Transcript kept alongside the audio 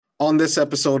On this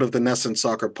episode of the NESN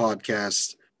Soccer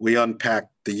Podcast, we unpack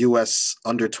the U.S.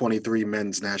 under-23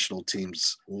 men's national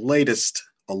team's latest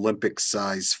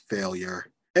Olympic-size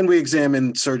failure, and we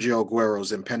examine Sergio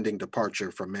Aguero's impending departure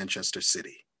from Manchester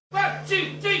City. 1,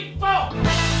 2, 3, 4!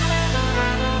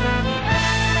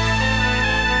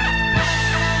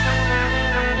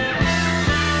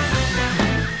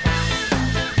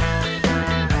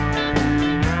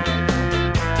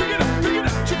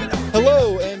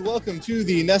 Hello and welcome to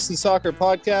the NESN Soccer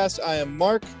Podcast. I am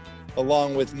Mark,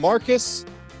 along with Marcus.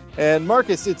 And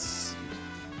Marcus,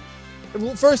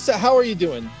 first, how are you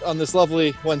doing on this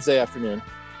lovely Wednesday afternoon?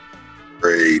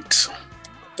 Great.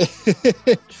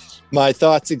 My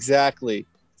thoughts exactly.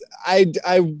 I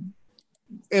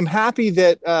am happy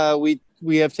that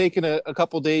we have taken a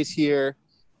couple days here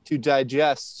to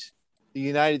digest the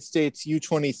United States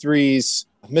U23s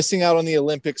missing out on the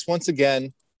Olympics once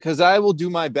again, because I will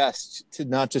do my best to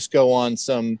not just go on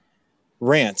some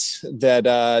rants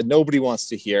that nobody wants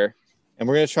to hear. And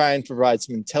we're going to try and provide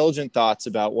some intelligent thoughts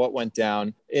about what went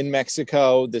down in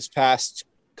Mexico this past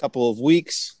couple of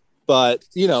weeks. But,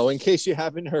 in case you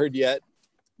haven't heard yet,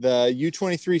 the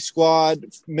U23 squad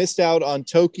missed out on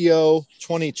Tokyo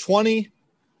 2020,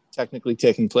 technically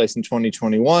taking place in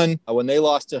 2021, when they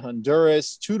lost to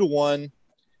Honduras 2-1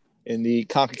 in the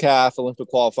CONCACAF Olympic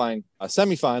qualifying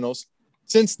semifinals.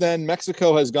 Since then,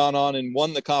 Mexico has gone on and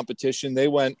won the competition. They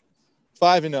went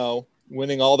 5-0,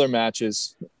 winning all their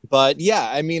matches. But yeah,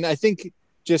 I think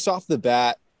just off the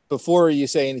bat, before you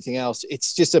say anything else,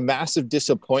 it's just a massive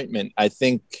disappointment. I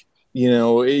think,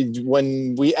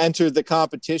 when we entered the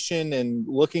competition and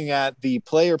looking at the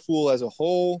player pool as a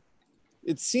whole,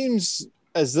 it seems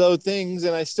as though things,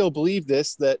 and I still believe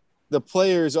this, that the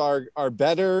players are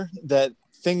better, that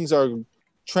things are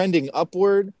trending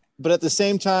upward. But at the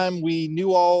same time, we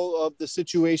knew all of the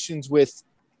situations with,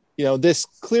 this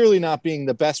clearly not being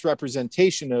the best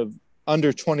representation of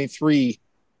under 23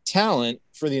 talent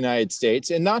for the United States,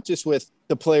 and not just with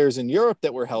the players in Europe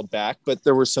that were held back, but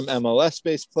there were some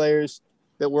MLS-based players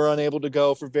that were unable to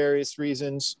go for various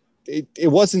reasons. It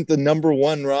wasn't the number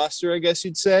one roster, I guess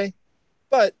you'd say,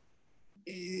 but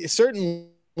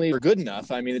certainly were good enough.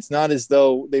 It's not as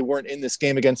though they weren't in this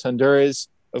game against Honduras.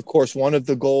 Of course, one of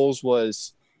the goals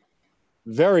was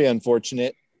very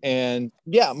unfortunate. And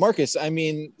yeah, Marcus,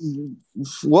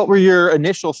 what were your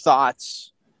initial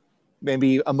thoughts,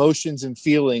 maybe emotions and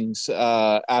feelings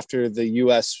after the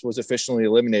U.S. was officially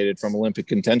eliminated from Olympic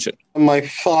contention? My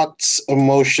thoughts,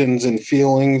 emotions, and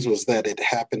feelings was that it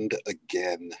happened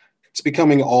again. It's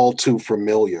becoming all too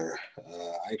familiar.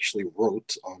 I actually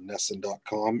wrote on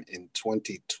NESN.com in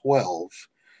 2012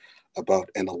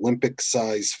 about an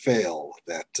Olympic-size fail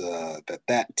that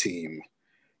team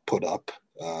put up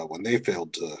when they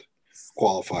failed to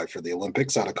qualify for the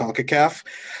Olympics out of CONCACAF.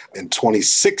 In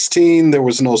 2016, there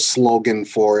was no slogan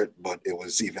for it, but it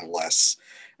was even less.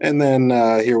 And then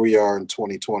here we are in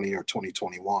 2020 or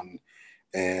 2021,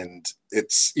 and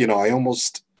it's, I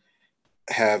almost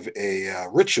have a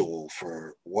ritual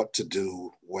for what to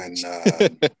do when,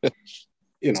 the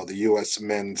U.S.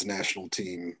 men's national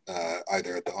team,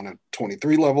 either at the under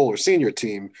 23 level or senior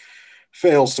team,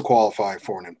 fails to qualify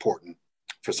for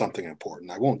something important.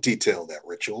 I won't detail that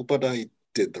ritual, but I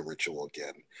did the ritual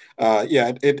again.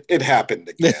 It happened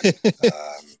again,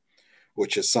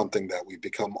 which is something that we've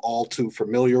become all too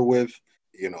familiar with,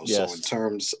 Yes. So in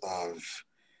terms of,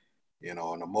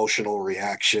 an emotional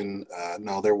reaction,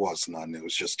 no, there was none. It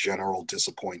was just general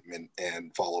disappointment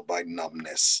and followed by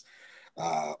numbness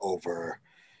over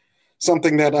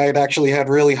something that I had actually had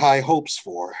really high hopes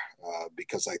for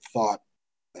because I thought,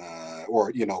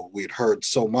 we'd heard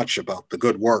so much about the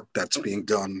good work that's being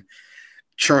done,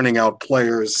 churning out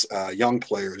players, young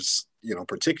players,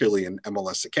 particularly in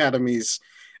MLS academies.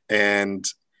 And,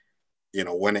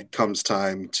 when it comes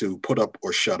time to put up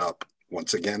or shut up,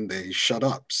 once again, they shut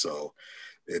up. So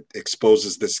it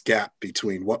exposes this gap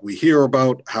between what we hear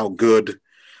about how good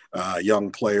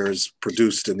young players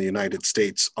produced in the United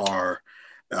States are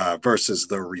versus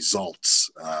the results.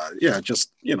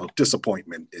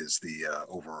 Disappointment is the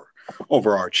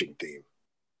overarching theme.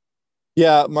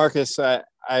 Yeah, Marcus, I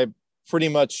pretty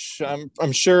much,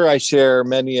 I'm sure I share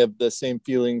many of the same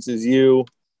feelings as you.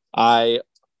 I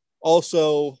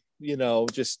also,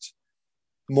 just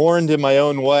mourned in my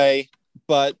own way,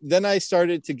 but then I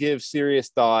started to give serious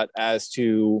thought as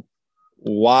to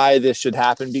why this should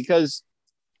happen, because,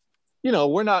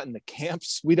 we're not in the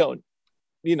camps. We don't,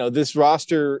 this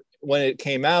roster, when it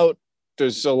came out,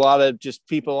 there's a lot of just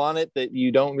people on it that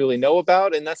you don't really know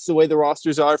about. And that's the way the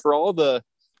rosters are for all the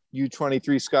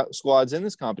U23 squads in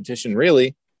this competition,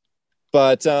 really.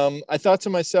 But I thought to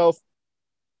myself,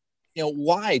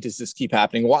 why does this keep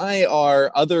happening? Why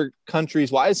are other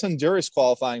countries, why is Honduras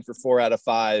qualifying for 4 out of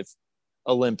 5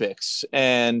 Olympics?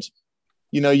 And,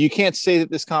 you can't say that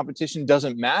this competition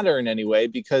doesn't matter in any way,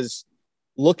 because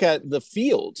look at the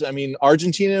field. I mean,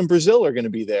 Argentina and Brazil are going to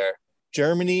be there.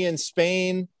 Germany and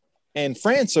Spain and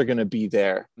France are going to be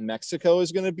there. Mexico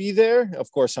is going to be there. Of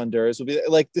course, Honduras will be there.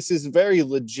 Like, this is very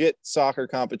legit soccer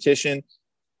competition.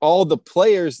 All the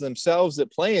players themselves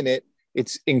that play in it,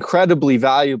 it's incredibly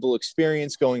valuable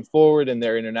experience going forward in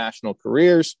their international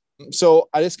careers. So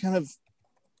I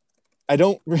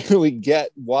don't really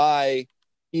get why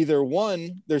either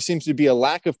one, there seems to be a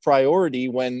lack of priority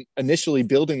when initially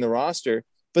building the roster,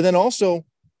 but then also,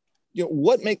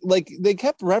 they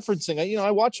kept referencing,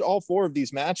 I watched all 4 of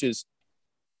these matches.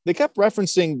 They kept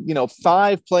referencing,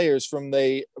 5 players from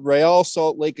the Real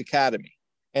Salt Lake Academy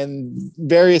and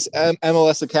various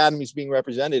MLS academies being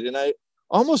represented. And I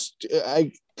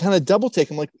kind of double take.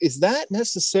 I'm like, is that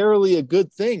necessarily a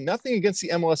good thing? Nothing against the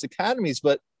MLS academies,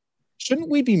 but shouldn't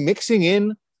we be mixing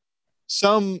in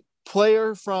some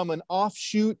player from an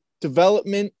offshoot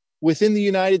development within the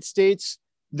United States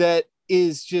that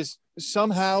is just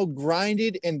somehow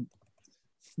grinded and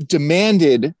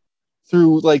demanded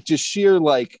through just sheer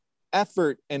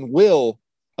effort and will,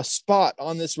 a spot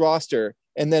on this roster?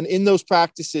 And then in those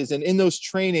practices and in those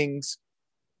trainings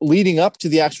leading up to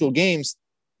the actual games,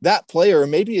 that player, or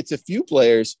maybe it's a few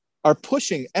players, are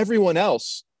pushing everyone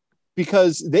else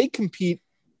because they compete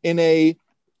in a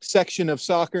section of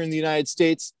soccer in the United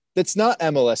States that's not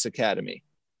MLS Academy,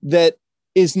 that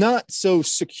is not so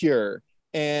secure,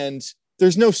 and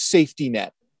there's no safety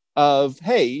net of,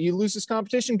 hey, you lose this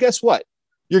competition, guess what?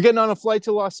 You're getting on a flight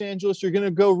to Los Angeles, you're going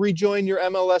to go rejoin your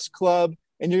MLS club,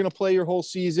 and you're going to play your whole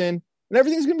season, and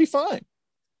everything's going to be fine,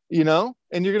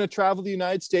 and you're going to travel the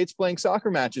United States playing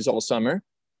soccer matches all summer.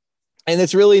 And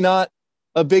it's really not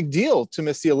a big deal to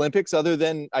miss the Olympics, other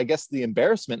than, I guess, the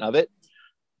embarrassment of it.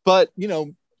 But,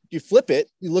 you flip it,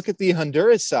 you look at the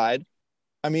Honduras side.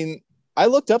 I mean, I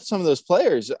looked up some of those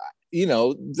players.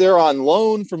 They're on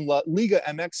loan from Liga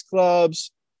MX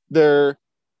clubs. They're,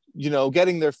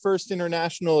 getting their first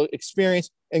international experience,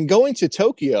 and going to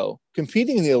Tokyo,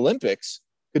 competing in the Olympics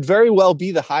could very well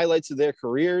be the highlights of their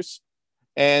careers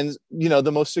and,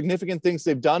 the most significant things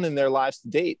they've done in their lives to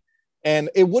date.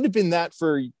 And it would have been that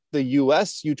for the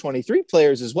US U23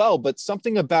 players as well, but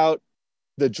something about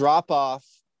the drop off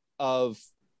of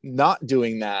not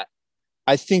doing that,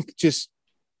 I think just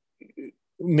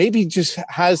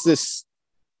has this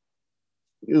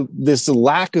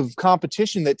lack of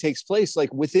competition that takes place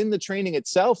within the training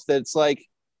itself. That's the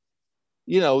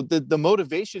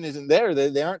motivation isn't there.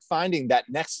 They aren't finding that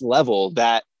next level,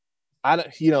 that, I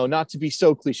don't, not to be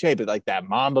so cliche, but that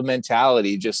Mamba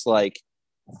mentality, just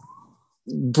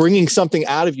bringing something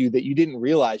out of you that you didn't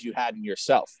realize you had in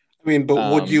yourself. I mean,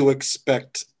 but would you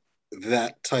expect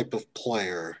that type of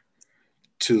player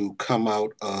to come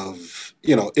out of,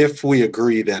 if we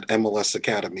agree that MLS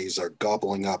academies are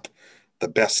gobbling up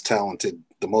the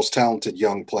most talented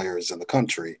young players in the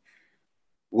country,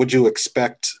 would you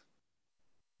expect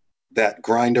that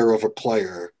grinder of a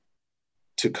player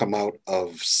to come out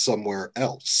of somewhere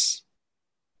else?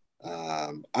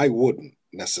 I wouldn't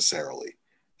necessarily.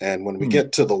 And when we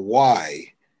get to the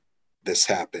why this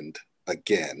happened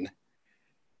again,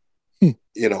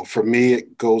 for me,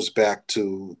 it goes back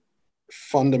to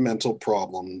fundamental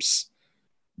problems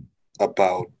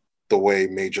about the way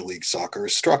Major League Soccer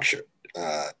is structured.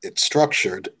 It's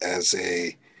structured as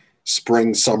a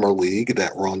spring-summer league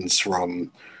that runs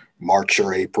from March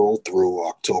or April through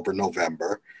October,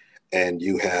 November, and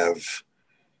you have,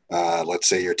 let's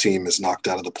say your team is knocked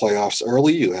out of the playoffs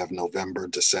early, you have November,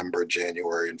 December,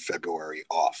 January, and February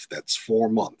off. That's 4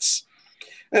 months.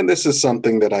 And this is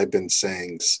something that I've been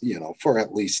saying, for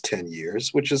at least 10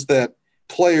 years, which is that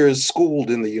players schooled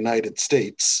in the United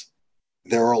States,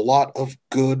 there are a lot of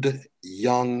good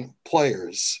young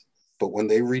players, but when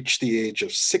they reach the age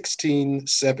of 16,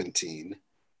 17,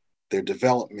 their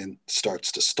development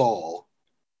starts to stall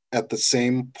at the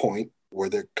same point where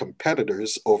their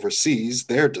competitors overseas,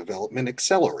 their development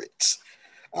accelerates.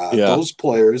 Those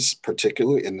players,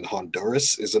 particularly in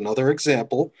Honduras, is another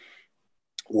example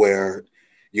where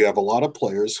you have a lot of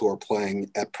players who are playing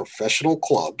at professional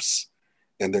clubs,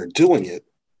 and they're doing it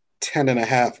 10 and a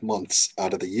half months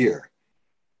out of the year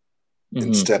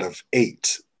instead of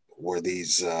 8, where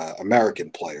these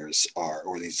American players are,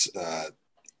 or these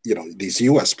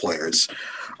U.S. players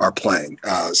are playing.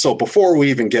 So before we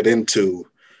even get into,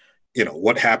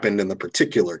 what happened in the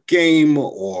particular game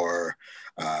or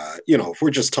If we're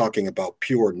just talking about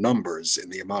pure numbers in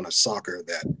the amount of soccer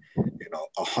that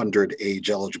 100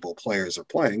 age-eligible players are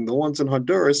playing, the ones in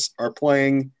Honduras are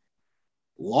playing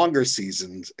longer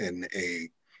seasons in a,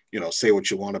 say what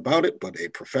you want about it, but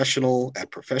at professional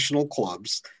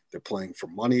clubs. They're playing for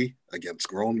money against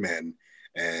grown men.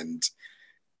 And,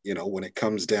 when it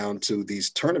comes down to these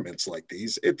tournaments like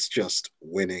these, it's just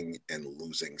winning and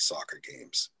losing soccer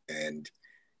games. And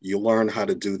you learn how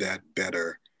to do that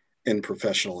better in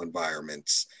professional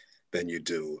environments than you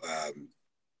do.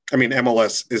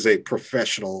 MLS is a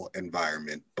professional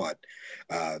environment, but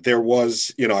there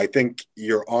was, I think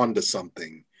you're on to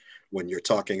something when you're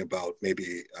talking about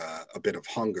maybe a bit of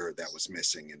hunger that was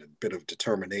missing and a bit of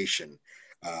determination.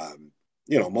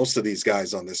 Most of these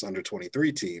guys on this under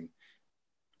 23 team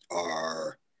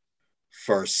are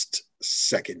first,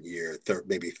 second year,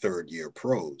 maybe third year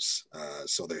pros.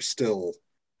 So they're still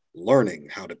learning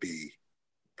how to be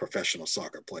professional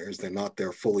soccer players. They're not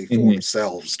their fully formed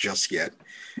selves just yet.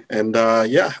 And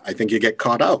I think you get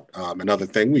caught out. Another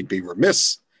thing we'd be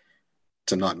remiss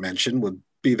to not mention would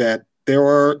be that there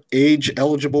are age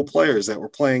eligible players that were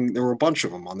playing. There were a bunch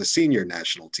of them on the senior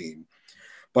national team.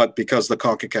 But because the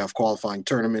CONCACAF qualifying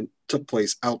tournament took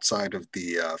place outside of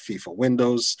the FIFA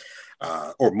windows,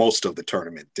 or most of the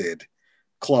tournament did,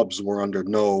 clubs were under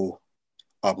no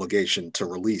obligation to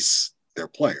release their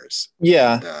players.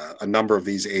 Yeah. And, a number of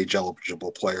these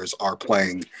age-eligible players are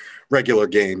playing regular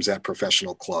games at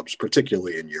professional clubs,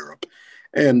 particularly in Europe.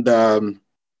 And,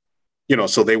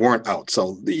 so they weren't out.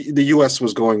 So the U.S.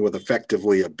 was going with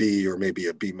effectively a B or maybe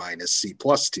a B minus C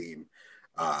plus team.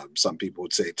 Some people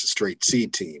would say it's a straight C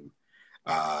team.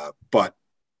 But,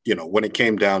 when it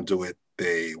came down to it,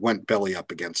 they went belly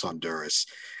up against Honduras.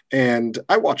 And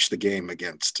I watched the game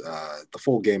the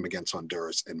full game against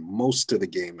Honduras, and most of the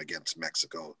game against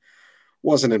Mexico.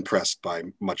 Wasn't impressed by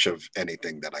much of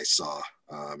anything that I saw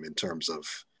in terms of,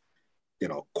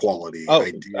 quality. Oh,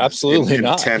 ideas, absolutely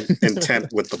not.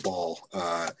 intent with the ball.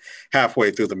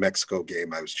 Halfway through the Mexico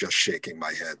game, I was just shaking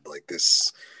my head like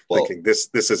this, thinking this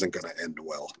isn't going to end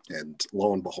well. And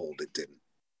lo and behold, it didn't.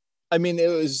 I mean, it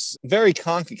was very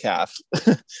CONCACAF.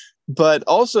 But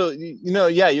also,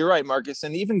 you're right, Marcus.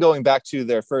 And even going back to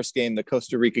their first game, the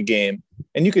Costa Rica game,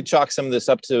 and you could chalk some of this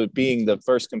up to being the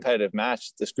first competitive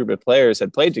match this group of players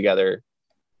had played together.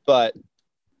 But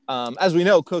as we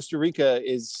know, Costa Rica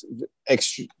is,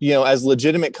 as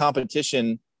legitimate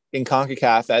competition in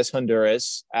CONCACAF as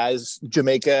Honduras, as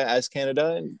Jamaica, as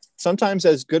Canada, and sometimes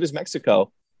as good as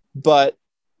Mexico. But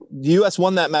the U.S.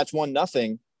 won that match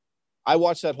 1-0. I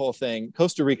watched that whole thing.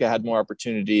 Costa Rica had more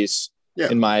opportunities. Yeah.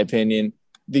 In my opinion,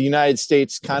 the United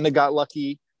States kind of got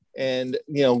lucky and,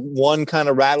 one kind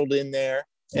of rattled in there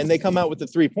and they come out with the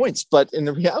 3 points. But in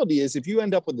the reality is if you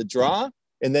end up with a draw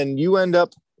and then you end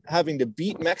up having to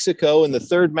beat Mexico in the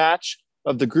third match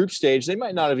of the group stage, they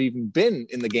might not have even been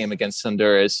in the game against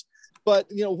Honduras. But,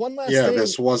 one last thing.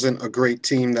 This wasn't a great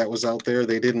team that was out there.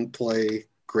 They didn't play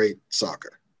great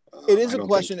soccer. It is a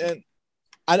question. And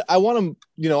I want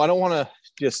to, I don't want to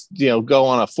just, go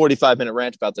on a 45-minute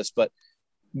rant about this, but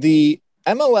the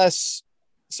MLS,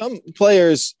 some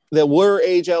players that were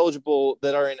age eligible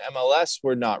that are in MLS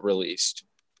were not released,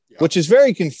 which is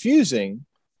very confusing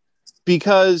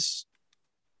because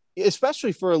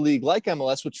especially for a league like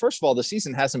MLS, which first of all, the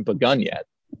season hasn't begun yet.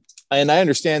 And I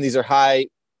understand these are high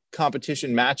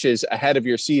competition matches ahead of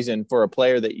your season for a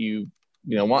player that you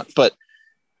want. But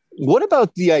what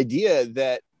about the idea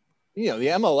that, the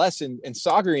MLS and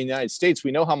soccer in the United States,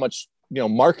 we know how much,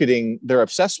 marketing they're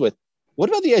obsessed with. What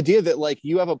about the idea that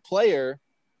you have a player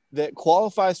that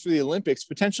qualifies for the Olympics,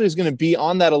 potentially is going to be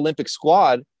on that Olympic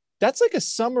squad? That's like a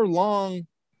summer long,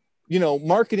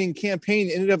 marketing campaign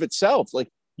in and of itself. Like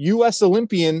U.S.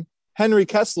 Olympian Henry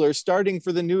Kessler starting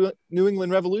for the New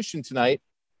England Revolution tonight.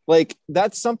 Like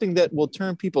that's something that will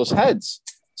turn people's heads.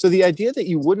 So the idea that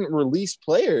you wouldn't release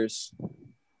players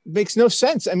makes no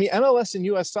sense. I mean, MLS and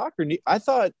U.S. soccer, I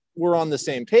thought were on the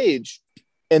same page.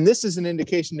 And this is an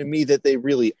indication to me that they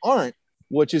really aren't,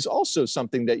 which is also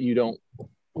something that you don't,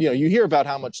 you hear about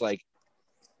how much like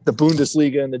the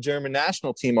Bundesliga and the German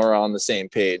national team are on the same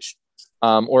page,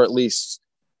 or at least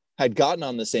had gotten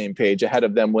on the same page ahead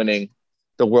of them winning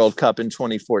the World Cup in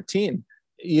 2014.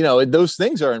 Those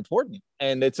things are important.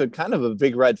 And it's a kind of a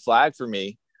big red flag for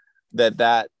me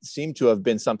that seemed to have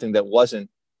been something that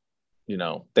wasn't,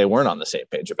 they weren't on the same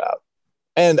page about.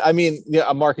 And I mean,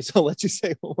 Marcus, I'll let you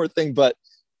say one more thing, but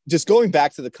just going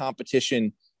back to the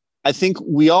competition, I think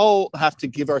we all have to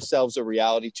give ourselves a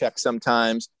reality check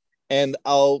sometimes. And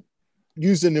I'll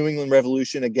use the New England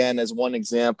Revolution again as one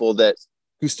example that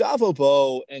Gustavo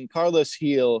Bou and Carlos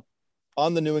Gil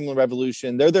on the New England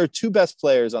Revolution. They're their two best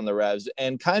players on the Revs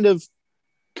and kind of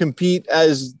compete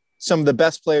as some of the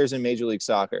best players in Major League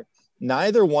Soccer.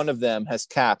 Neither one of them has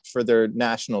capped for their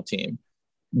national team.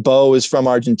 Bo is from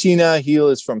Argentina. Heel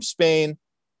is from Spain.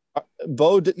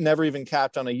 Bo never even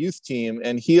capped on a youth team,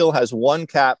 and Heel has one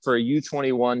cap for a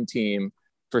U21 team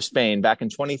for Spain back in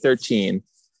 2013.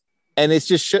 And it's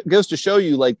just goes to show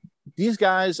you, like, these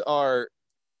guys are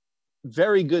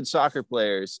very good soccer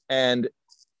players, and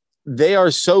they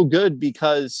are so good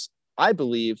because I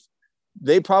believe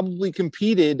they probably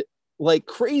competed like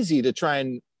crazy to try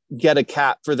and get a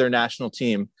cap for their national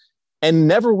team and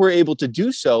never were able to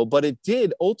do so. But it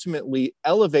did ultimately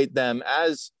elevate them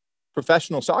as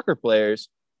professional soccer players.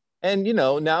 And, you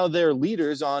know, now they're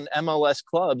leaders on MLS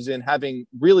clubs and having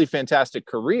really fantastic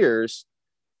careers.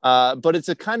 But it's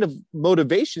a kind of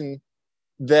motivation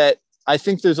that I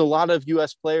think there's a lot of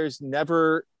U.S. players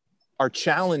never are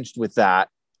challenged with that.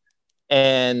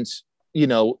 And, you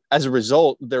know, as a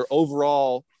result, their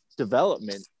overall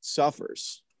development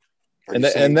suffers. And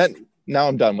then now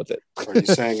I'm done with it. Are you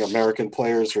saying American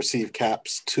players receive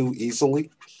caps too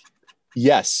easily?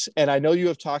 Yes. And I know you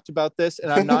have talked about this,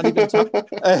 and I'm not even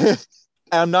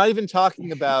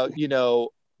talking about, you know,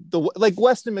 like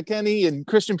Weston McKennie and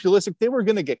Christian Pulisic, they were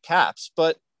going to get caps,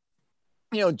 but,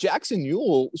 you know, Jackson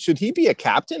Newell, should he be a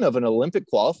captain of an Olympic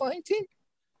qualifying team?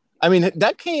 I mean,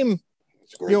 that came.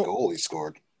 It's a great goal he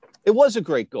scored. It was a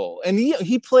great goal. And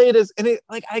he played as, and it,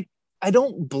 like, I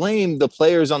don't blame the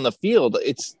players on the field.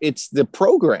 It's the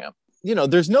program. You know,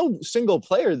 there's no single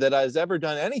player that has ever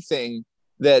done anything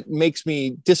that makes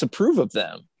me disapprove of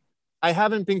them. I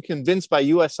haven't been convinced by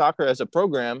U.S. soccer as a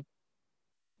program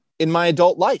in my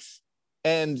adult life.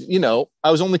 And, you know,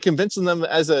 I was only convincing them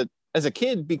as a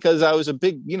kid because I was a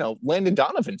big, you know, Landon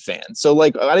Donovan fan. So,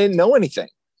 like, I didn't know anything.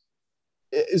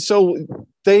 So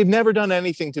they've never done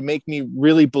anything to make me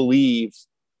really believe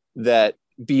that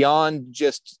beyond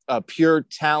just a pure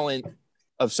talent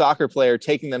of soccer player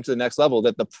taking them to the next level,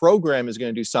 that the program is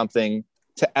going to do something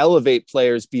to elevate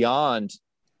players beyond,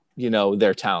 you know,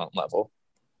 their talent level.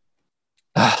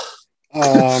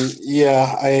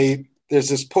 There's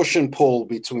this push and pull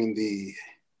between the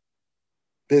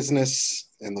business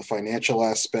and the financial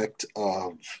aspect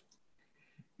of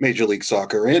Major League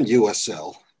Soccer and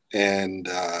USL. And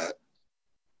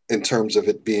in terms of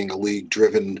it being a league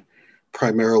driven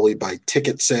primarily by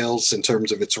ticket sales in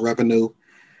terms of its revenue,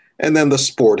 and then the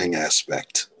sporting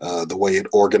aspect, the way it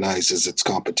organizes its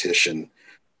competition,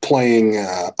 playing,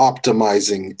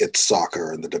 optimizing its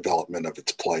soccer and the development of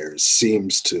its players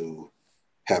seems to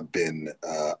have been,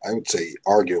 I would say,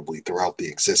 arguably throughout the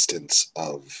existence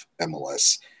of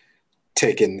MLS,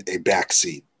 taken a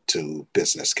backseat to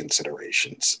business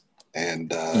considerations.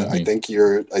 And I think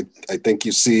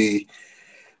you see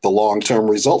the long-term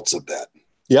results of that.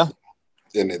 Yeah.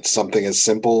 And it's something as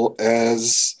simple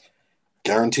as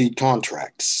guaranteed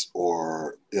contracts,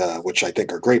 or which I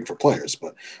think are great for players,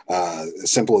 but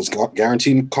as simple as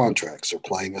guaranteed contracts, or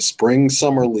playing a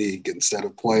spring-summer league instead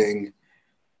of playing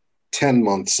 10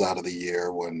 months out of the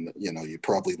year when, you know, you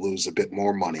probably lose a bit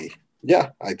more money. Yeah,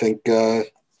 I think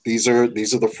these are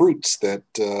the fruits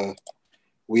that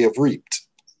we have reaped.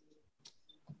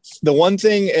 The one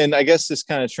thing, and I guess this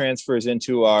kind of transfers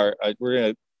into our, we're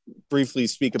going to briefly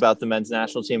speak about the men's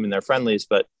national team and their friendlies,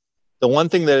 but the one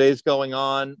thing that is going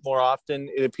on more often,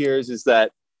 it appears, is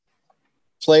that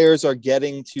players are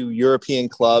getting to European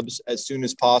clubs as soon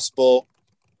as possible.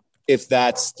 If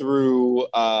that's through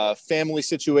a family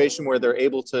situation where they're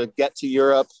able to get to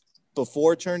Europe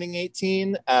before turning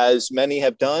 18, as many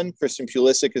have done. Christian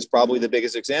Pulisic is probably the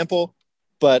biggest example,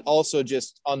 but also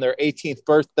just on their 18th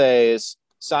birthdays,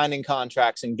 signing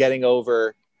contracts and getting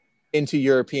over into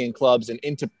European clubs and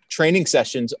into training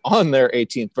sessions on their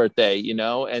 18th birthday, you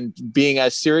know, and being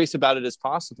as serious about it as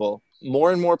possible.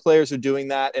 More and more players are doing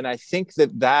that. And I think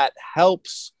that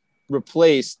helps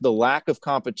replace the lack of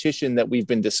competition that we've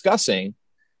been discussing,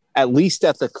 at least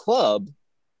at the club.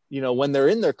 You know, when they're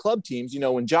in their club teams, you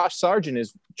know, when Josh Sargent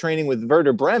is training with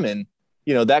Werder Bremen,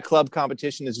 you know, that club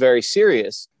competition is very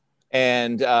serious,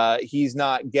 and he's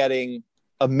not getting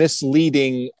a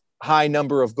misleading high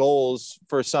number of goals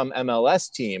for some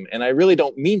MLS team. And I really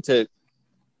don't mean to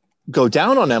go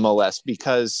down on MLS,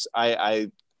 because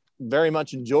I very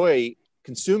much enjoy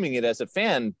consuming it as a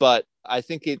fan, but I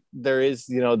think there is,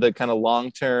 you know, the kind of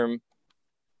long-term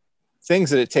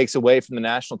things that it takes away from the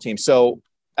national team. So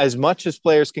as much as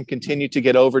players can continue to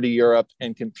get over to Europe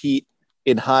and compete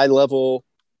in high level,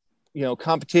 you know,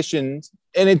 competitions,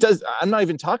 and I'm not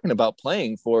even talking about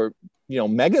playing for, you know,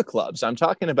 mega clubs. I'm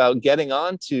talking about getting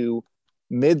on to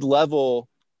mid-level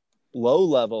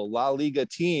low-level La Liga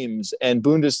teams and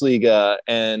Bundesliga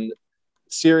and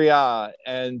Serie A,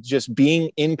 and just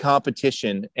being in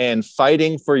competition and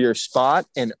fighting for your spot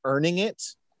and earning it,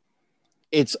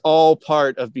 it's all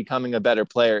part of becoming a better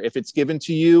player. If it's given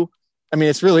to you, I mean,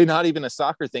 it's really not even a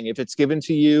soccer thing. If it's given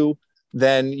to you,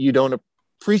 then you don't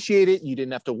appreciate it. You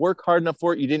didn't have to work hard enough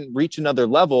for it. You didn't reach another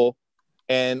level.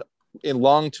 And in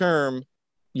long term,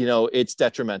 it's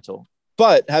detrimental.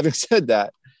 But having said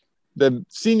that, the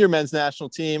senior men's national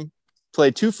team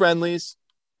played 2 friendlies,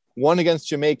 one against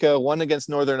Jamaica, one against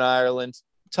Northern Ireland.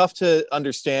 Tough to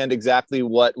understand exactly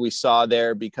what we saw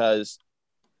there, because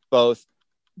both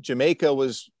Jamaica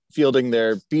was fielding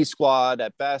their B squad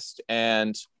at best,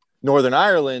 and Northern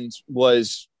Ireland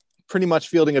was pretty much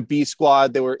fielding a B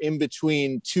squad. They were in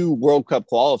between 2 World Cup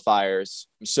qualifiers,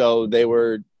 so they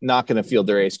were not going to field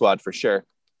their A squad for sure.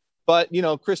 But,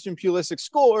 Christian Pulisic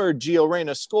scored, Gio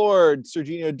Reyna scored,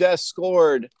 Sergiño Dest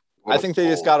scored. I think they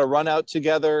just got to run out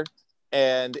together,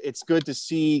 and it's good to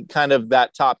see kind of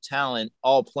that top talent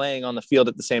all playing on the field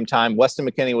at the same time. Weston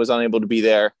McKennie was unable to be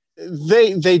there.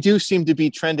 They do seem to be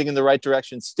trending in the right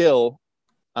direction still,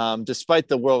 despite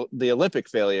the Olympic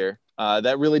failure.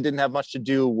 That really didn't have much to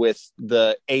do with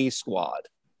the A squad.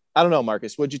 I don't know,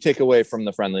 Marcus, what'd you take away from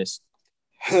the friendlies?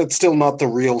 It's still not the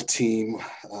real team,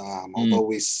 although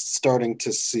we're starting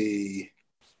to see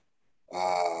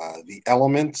the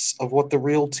elements of what the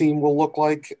real team will look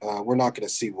like. We're not going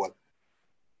to see what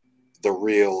the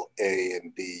real A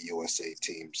and B USA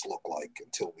teams look like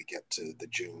until we get to the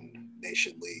June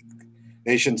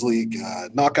Nations League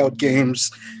knockout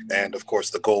games, and of course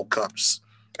the Gold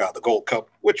Cup,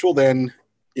 which will then,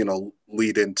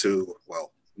 lead into,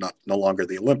 well, no longer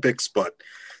the Olympics, but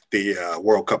the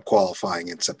World Cup qualifying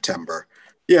in September.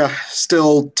 Yeah,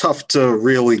 still tough to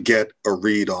really get a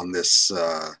read on this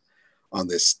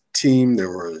team.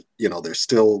 They're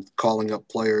still calling up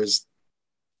players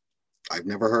I've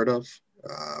never heard of,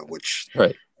 which,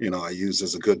 right. I use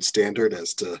as a good standard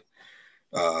as to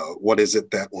what is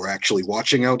it that we're actually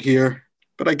watching out here.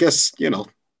 But I guess,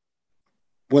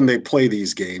 when they play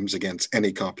these games against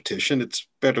any competition, it's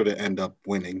better to end up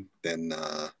winning than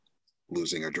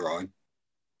losing or drawing.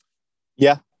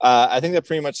 Yeah, I think that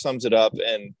pretty much sums it up.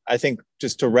 And I think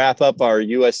just to wrap up our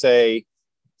USA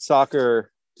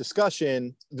soccer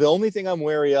discussion, the only thing I'm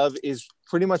wary of is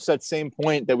pretty much that same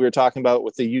point that we were talking about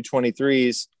with the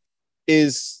U23s,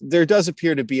 is there does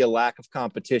appear to be a lack of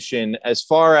competition as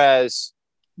far as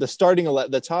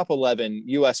the top 11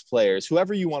 US players,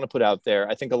 whoever you want to put out there.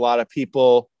 I think a lot of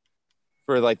people,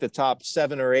 for like the top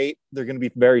 7 or 8, they're going to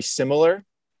be very similar.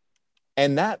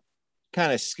 And that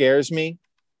kind of scares me,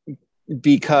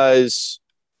 because,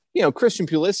 Christian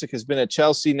Pulisic has been at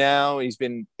Chelsea now. He's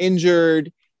been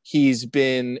injured. He's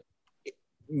been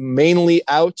mainly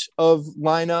out of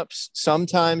lineups,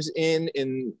 sometimes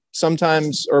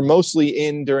sometimes or mostly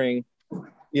in during,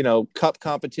 cup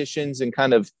competitions and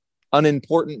kind of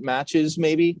unimportant matches,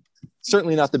 maybe.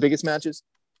 Certainly not the biggest matches.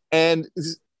 And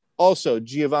also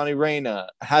Giovanni Reyna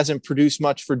hasn't produced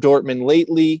much for Dortmund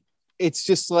lately. It's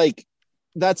just like,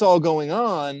 that's all going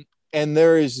on, and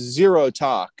there is zero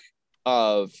talk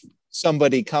of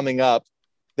somebody coming up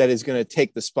that is going to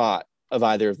take the spot of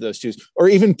either of those two, or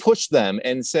even push them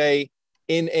and say,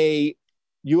 in a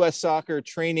U.S. soccer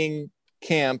training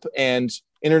camp and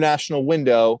international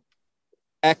window,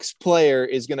 X player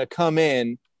is going to come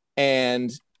in, and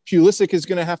Pulisic is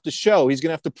going to have to show, he's going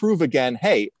to have to prove again,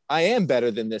 hey, I am better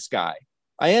than this guy.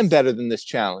 I am better than this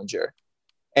challenger.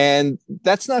 And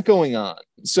that's not going on.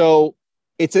 So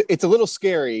it's a little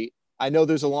scary. I know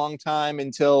there's a long time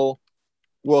until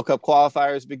World Cup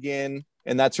qualifiers begin,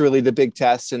 and that's really the big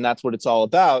test, and that's what it's all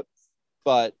about.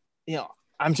 But, and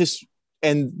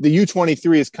the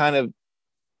U23 is kind of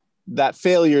that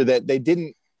failure that they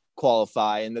didn't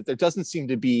qualify, and that there doesn't seem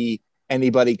to be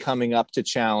anybody coming up to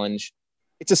challenge.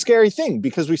 It's a scary thing,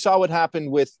 because we saw what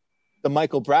happened with the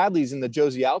Michael Bradleys and the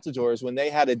Josie Altidores when they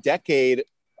had a decade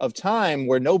of time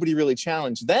where nobody really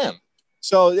challenged them.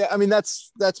 So, I mean,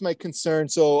 that's my concern.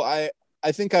 So I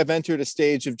think I've entered a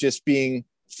stage of just being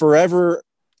forever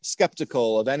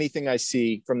skeptical of anything I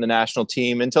see from the national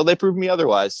team until they prove me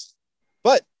otherwise.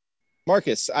 But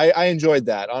Marcus, I enjoyed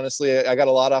that. Honestly, I got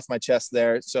a lot off my chest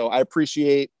there. So I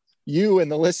appreciate you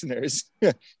and the listeners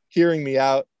hearing me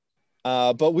out.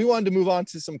 But we wanted to move on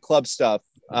to some club stuff,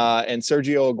 and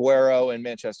Sergio Aguero and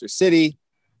Manchester City.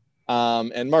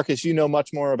 And Marcus, you know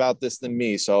much more about this than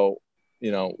me. So,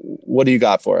 what do you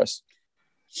got for us?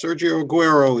 Sergio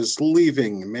Aguero is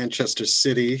leaving Manchester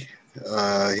City.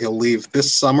 He'll leave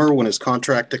this summer when his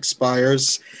contract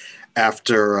expires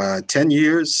after 10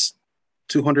 years,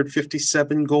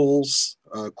 257 goals,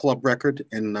 club record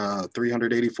in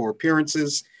 384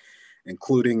 appearances,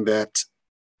 including that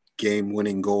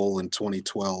game-winning goal in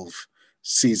 2012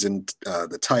 season,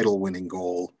 the title-winning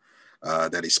goal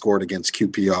that he scored against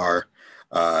QPR.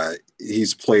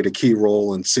 He's played a key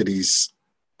role in City's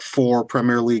 4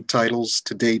 Premier League titles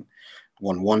to date,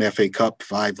 won 1 FA Cup,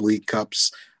 5 League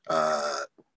Cups.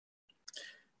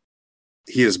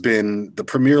 He has been the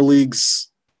Premier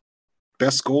League's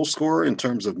best goal scorer in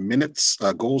terms of minutes,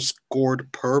 goals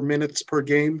scored per minutes per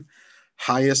game,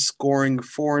 highest scoring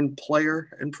foreign player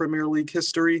in Premier League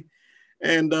history.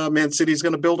 And Man City's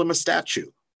going to build him a statue.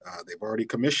 They've already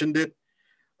commissioned it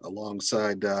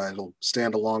alongside, it'll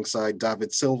stand alongside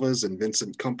David Silva's and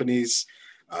Vincent Kompany's.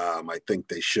 I think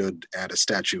they should add a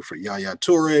statue for Yaya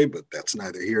Toure, but that's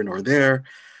neither here nor there.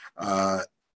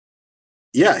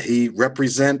 Yeah, he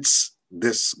represents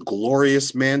this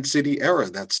glorious Man City era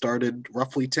that started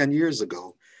roughly 10 years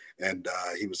ago. And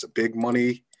he was a big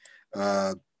money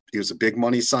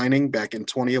signing back in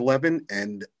 2011,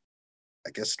 and I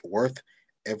guess worth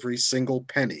every single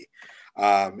penny.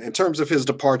 In terms of his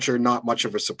departure, not much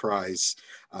of a surprise.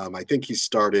 I think he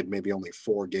started maybe only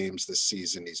 4 games this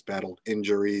season. He's battled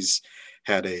injuries,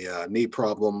 had a knee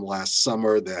problem last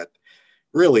summer that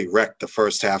really wrecked the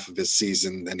first half of his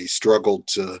season. Then he struggled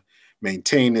to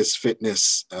maintain his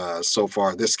fitness so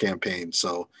far this campaign.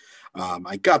 So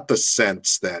I got the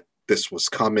sense that this was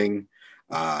coming.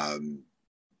 And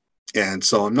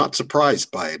so I'm not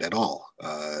surprised by it at all.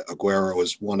 Aguero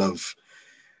is one of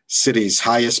City's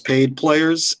highest paid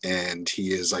players, and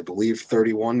he is, I believe,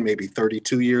 31, maybe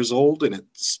 32 years old. And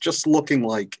it's just looking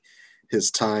like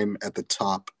his time at the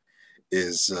top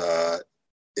is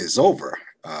over.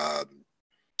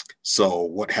 So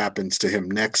what happens to him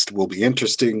next will be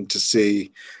interesting to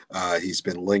see. He's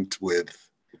been linked with,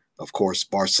 of course,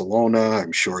 Barcelona.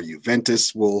 I'm sure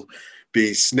Juventus will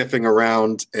be sniffing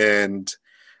around. And,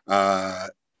 I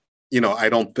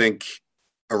don't think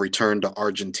a return to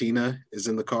Argentina is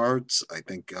in the cards. I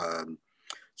think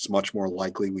it's much more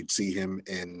likely we'd see him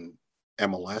in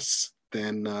MLS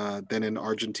than in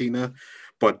Argentina.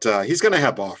 But he's going to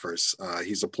have offers.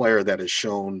 He's a player that has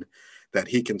shown that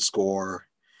he can score,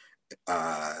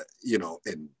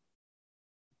 in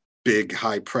big,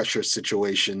 high-pressure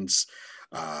situations.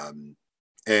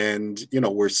 And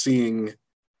we're seeing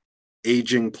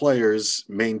aging players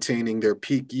maintaining their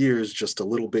peak years just a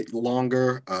little bit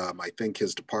longer. I think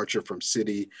his departure from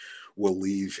City will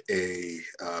leave a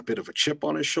bit of a chip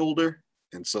on his shoulder.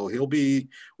 And so he'll be,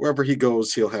 wherever he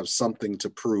goes, he'll have something to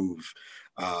prove,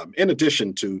 in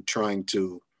addition to trying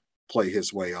to play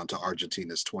his way onto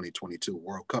Argentina's 2022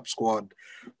 World Cup squad.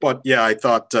 But yeah, I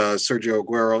thought Sergio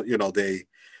Aguero,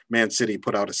 Man City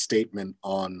put out a statement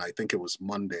on, I think it was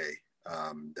Monday,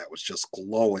 that was just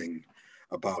glowing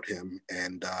about him.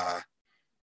 And,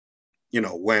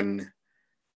 when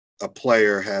a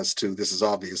player has to, this is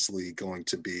obviously going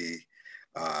to be,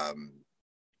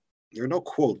 there are no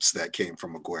quotes that came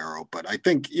from Aguero, but I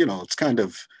think, it's kind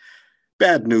of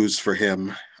bad news for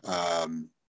him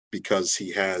because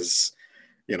he has,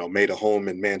 made a home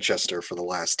in Manchester for the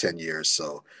last 10 years.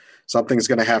 So something's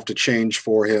going to have to change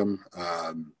for him.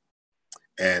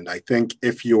 And I think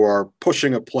if you are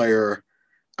pushing a player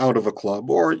out of a club,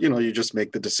 or you just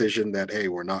make the decision that, hey,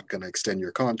 we're not going to extend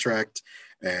your contract,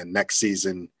 and next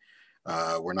season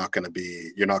you're not going to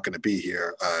be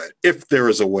here. If there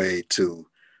is a way to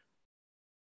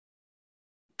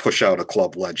push out a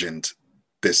club legend,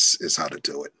 this is how to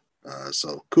do it.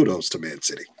 So kudos to Man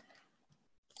City.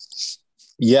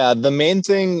 Yeah, the main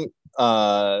thing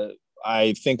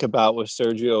I think about with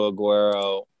Sergio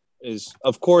Aguero is,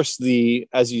 of course,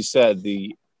 as you said,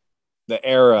 the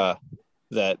era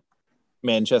that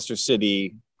Manchester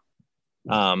City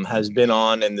has been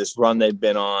on, and this run they've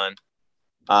been on.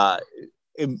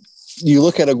 You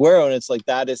look at Aguero and it's like,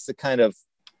 that is the kind of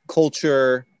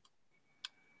culture,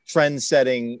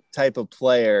 trend-setting type of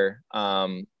player,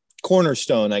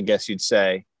 cornerstone, I guess you'd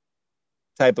say,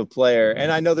 type of player.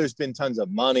 And I know there's been tons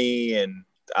of money and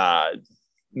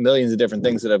millions of different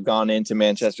things that have gone into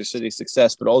Manchester City's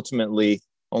success, but ultimately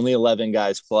only 11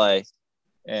 guys play.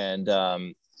 And,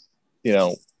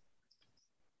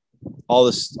 all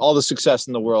the success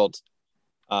in the world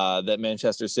that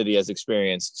Manchester City has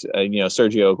experienced,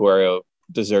 Sergio Aguero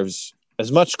deserves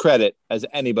as much credit as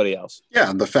anybody else. Yeah,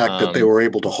 and the fact that they were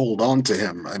able to hold on to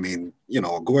him. I mean,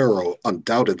 Aguero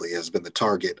undoubtedly has been the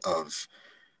target of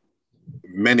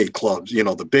many clubs,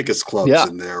 the biggest clubs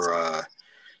in their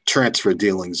transfer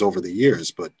dealings over the years.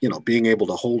 But, being able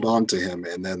to hold on to him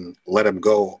and then let him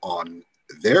go on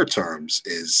their terms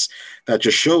that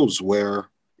just shows where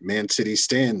Man City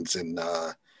stands in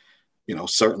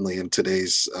certainly in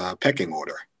today's pecking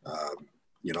order.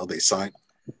 They signed.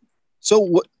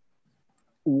 So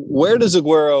where does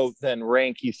Aguero then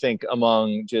rank, you think,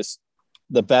 among just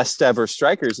the best ever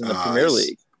strikers in the Premier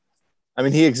League? I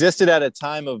mean, he existed at a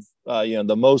time of,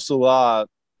 the Mo Salah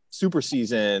super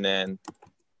season. And,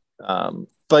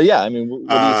 but yeah, I mean, what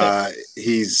do you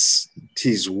think?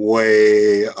 He's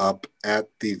way up at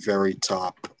the very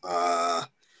top.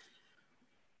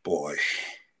 Boy,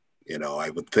 I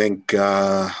would think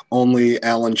only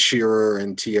Alan Shearer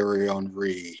and Thierry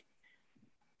Henry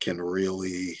can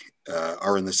really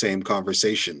are in the same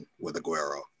conversation with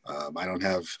Aguero. I don't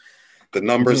have the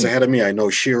numbers ahead of me. I know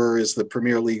Shearer is the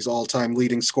Premier League's all-time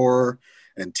leading scorer,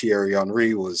 and Thierry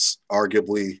Henry was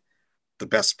arguably the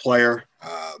best player.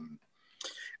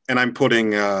 And I'm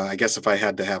putting, I guess if I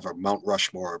had to have a Mount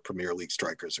Rushmore of Premier League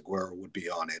strikers, Aguero would be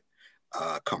on it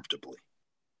comfortably.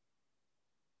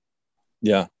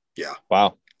 Yeah. Yeah.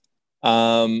 Wow.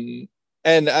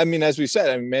 And I mean, as we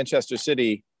said, Manchester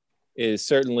City is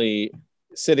certainly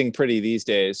sitting pretty these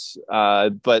days.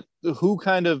 But who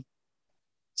kind of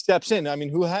steps in? I mean,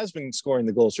 who has been scoring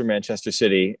the goals for Manchester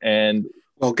City? And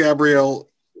Gabriel,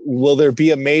 will there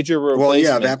be a major replacement? Well,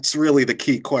 yeah, that's really the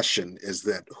key question, is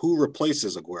that who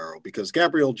replaces Aguero? Because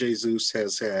Gabriel Jesus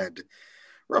has had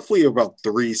roughly about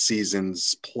 3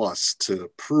 seasons plus to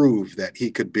prove that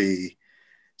he could be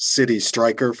City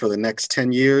striker for the next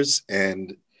 10 years.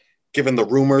 And given the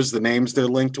rumors, the names they're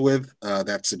linked with,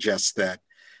 that suggests that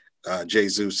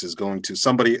Jesus is going to,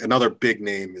 another big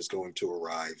name is going to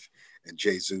arrive, and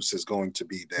Jesus is going to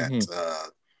be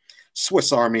that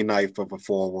Swiss Army knife of a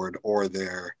forward, or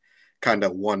their kind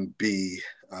of 1B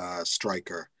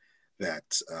striker that,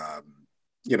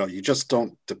 you just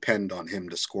don't depend on him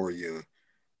to score you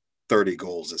 30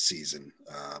 goals a season,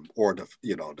 or to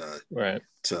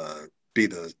be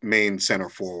the main center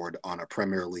forward on a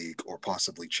Premier League or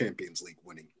possibly Champions League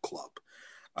winning club.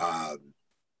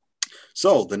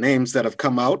 So the names that have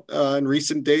come out in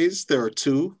recent days, there are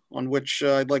 2 on which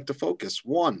I'd like to focus.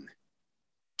 1,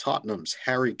 Tottenham's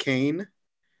Harry Kane,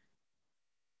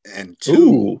 and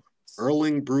 2,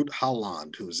 Erling Brute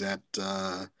Haaland, who's at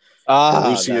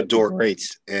Borussia Dortmund.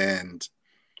 Great. And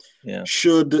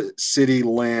should City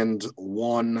land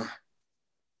one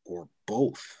or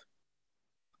both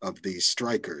of these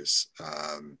strikers,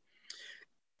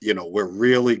 we're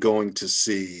really going to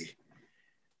see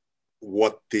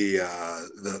what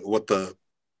the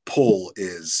pull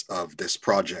is of this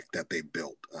project that they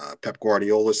built. Pep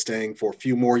Guardiola is staying for a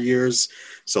few more years,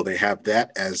 so they have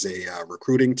that as a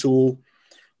recruiting tool.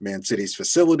 Man City's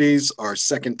facilities are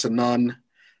second to none.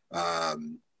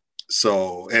 And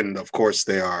of course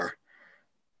they are,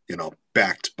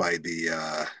 backed by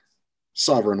the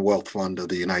sovereign wealth fund of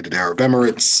the United Arab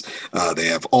Emirates. They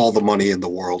have all the money in the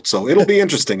world. So it'll be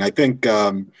interesting. I think,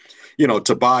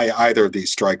 to buy either of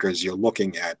these strikers, you're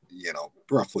looking at,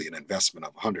 roughly an investment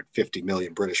of 150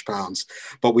 million British pounds.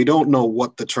 But we don't know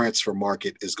what the transfer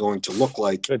market is going to look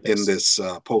like in this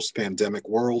post-pandemic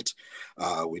world.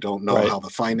 We don't know how the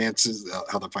finances,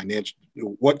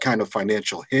 what kind of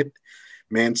financial hit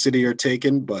Man City are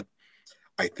taking, but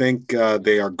I think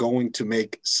they are going to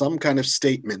make some kind of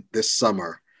statement this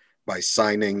summer by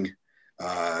signing,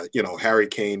 Harry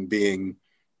Kane being,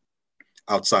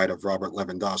 outside of Robert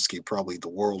Lewandowski, probably the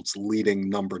world's leading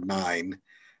number 9.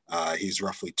 He's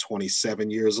roughly 27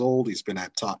 years old. He's been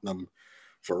at Tottenham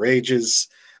for ages.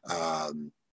 I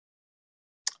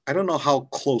don't know how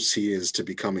close he is to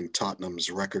becoming Tottenham's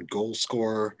record goal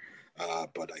scorer,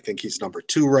 but I think he's number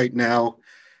 2 right now.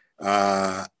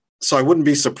 So I wouldn't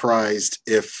be surprised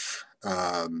if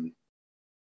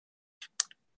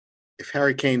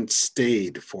Harry Kane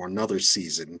stayed for another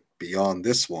season beyond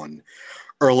this one.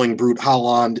 Erling Brute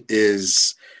Haaland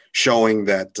is showing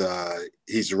that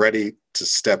he's ready to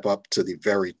step up to the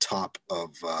very top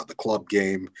of the club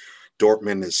game.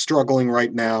 Dortmund is struggling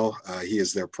right now. He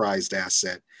is their prized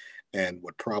asset and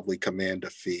would probably command a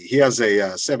fee. He has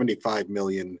a 75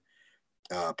 million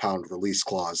pound release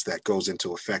clause that goes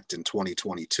into effect in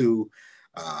 2022.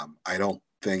 I don't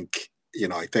think,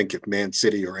 I think if Man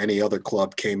City or any other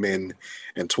club came in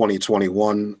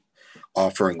 2021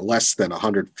 offering less than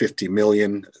 150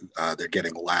 million, they're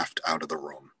getting laughed out of the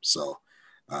room. So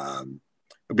it'll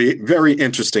be very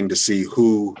interesting to see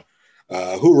who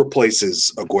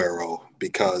replaces Aguero,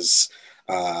 because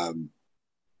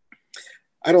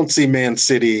I don't see Man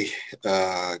City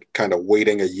kind of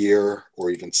waiting a year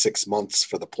or even 6 months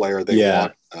for the player they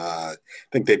want. I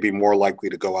think they'd be more likely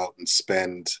to go out and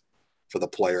spend for the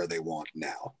player they want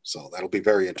now. So that'll be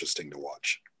very interesting to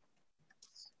watch.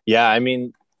 Yeah, I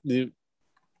mean,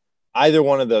 either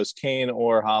one of those, Kane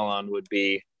or Haaland, would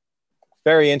be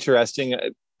very interesting.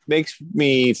 It makes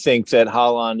me think that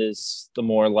Haaland is the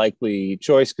more likely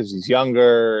choice because he's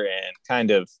younger and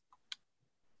kind of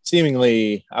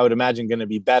seemingly, I would imagine, going to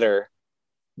be better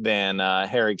than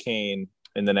Harry Kane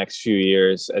in the next few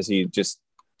years as he just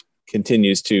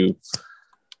continues to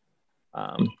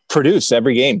produce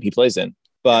every game he plays in.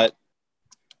 But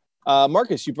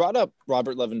Marcus, you brought up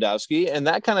Robert Lewandowski, and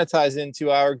that kind of ties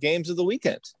into our games of the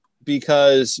weekend,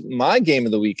 because my game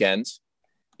of the weekend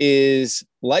is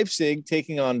Leipzig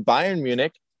taking on Bayern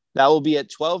Munich. That will be at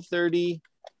 12:30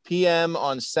 p.m.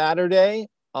 on Saturday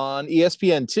on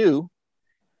ESPN2.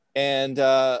 And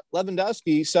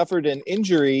Lewandowski suffered an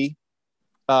injury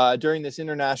during this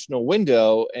international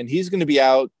window, and he's going to be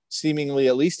out seemingly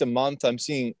at least a month. I'm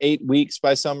seeing 8 weeks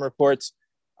by some reports.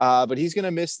 But he's going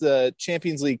to miss the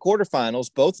Champions League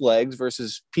quarterfinals, both legs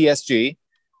versus PSG.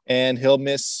 And he'll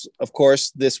miss, of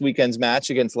course, this weekend's match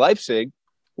against Leipzig,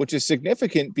 which is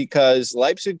significant because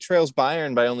Leipzig trails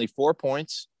Bayern by only 4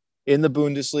 points in the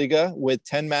Bundesliga with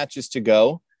 10 matches to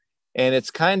go. And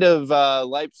it's kind of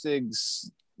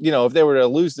Leipzig's, if they were to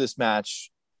lose this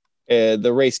match,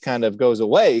 the race kind of goes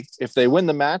away. If they win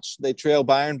the match, they trail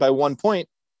Bayern by 1 point.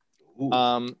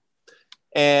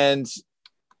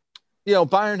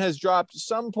 Bayern has dropped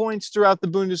some points throughout the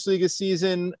Bundesliga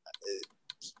season,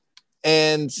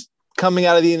 and coming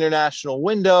out of the international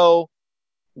window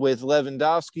with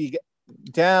Lewandowski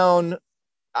down,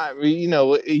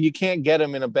 you can't get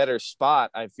him in a better spot,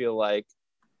 I feel like.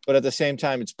 But at the same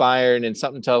time, it's Bayern, and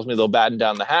something tells me they'll batten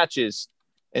down the hatches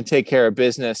and take care of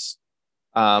business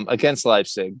against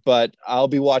Leipzig. But I'll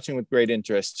be watching with great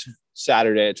interest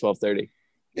Saturday at 12:30.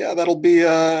 Yeah,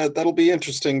 that'll be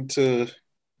interesting to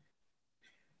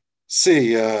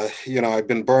see. I've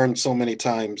been burned so many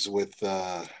times with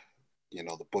the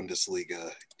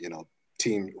Bundesliga,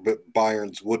 team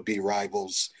Bayern's would-be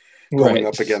rivals going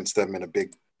up against them in a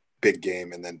big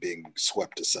game and then being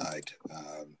swept aside.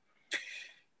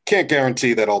 Can't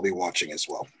guarantee that I'll be watching as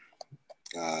well.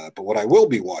 But what I will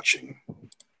be watching,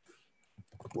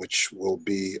 which will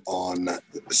be on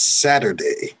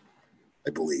Saturday, I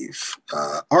believe,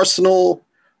 Arsenal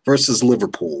versus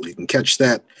Liverpool. You can catch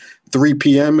that 3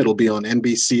 p.m. It'll be on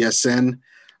NBCSN.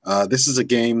 This is a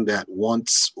game that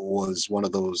once was one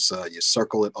of those, you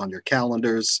circle it on your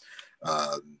calendars,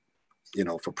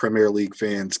 for Premier League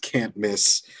fans, can't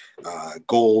miss,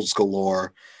 goals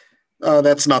galore.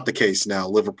 That's not the case now.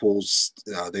 Liverpool's,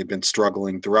 they've been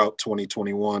struggling throughout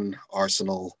 2021.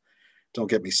 Arsenal, don't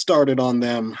get me started on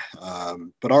them.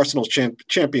 But Arsenal's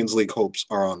Champions League hopes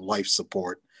are on life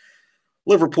support.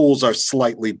 Liverpool's are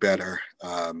slightly better.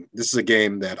 This is a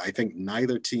game that I think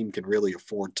neither team can really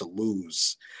afford to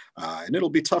lose. And it'll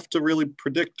be tough to really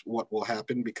predict what will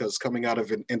happen because coming out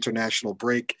of an international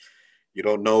break, you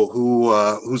don't know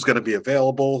who's going to be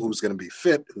available, who's going to be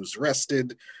fit, who's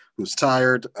rested, who's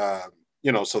tired.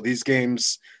 So these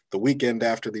games, the weekend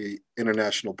after the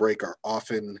international break, are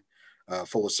often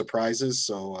full of surprises.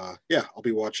 So, I'll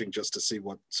be watching just to see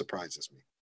what surprises me.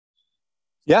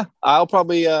 Yeah, I'll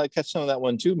probably catch some of that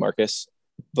one too, Marcus.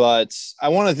 But I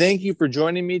want to thank you for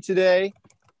joining me today.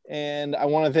 And I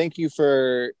want to thank you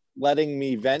for letting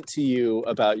me vent to you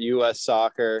about U.S.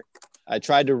 soccer. I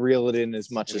tried to reel it in as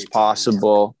much as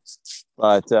possible,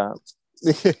 but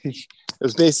it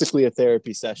was basically a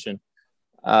therapy session.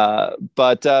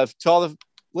 But to all the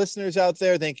listeners out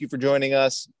there, thank you for joining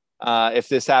us. If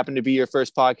this happened to be your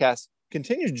first podcast,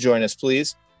 continue to join us,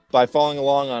 please, by following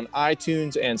along on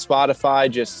iTunes and Spotify.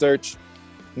 Just search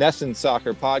Nesson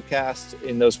Soccer Podcast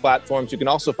in those platforms. You can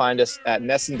also find us at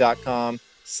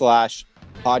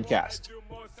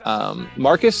nesson.com/podcast.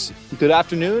 Marcus, good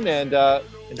afternoon, and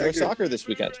enjoy soccer this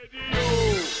weekend.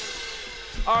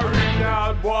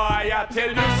 Original boy, I tell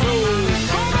you so.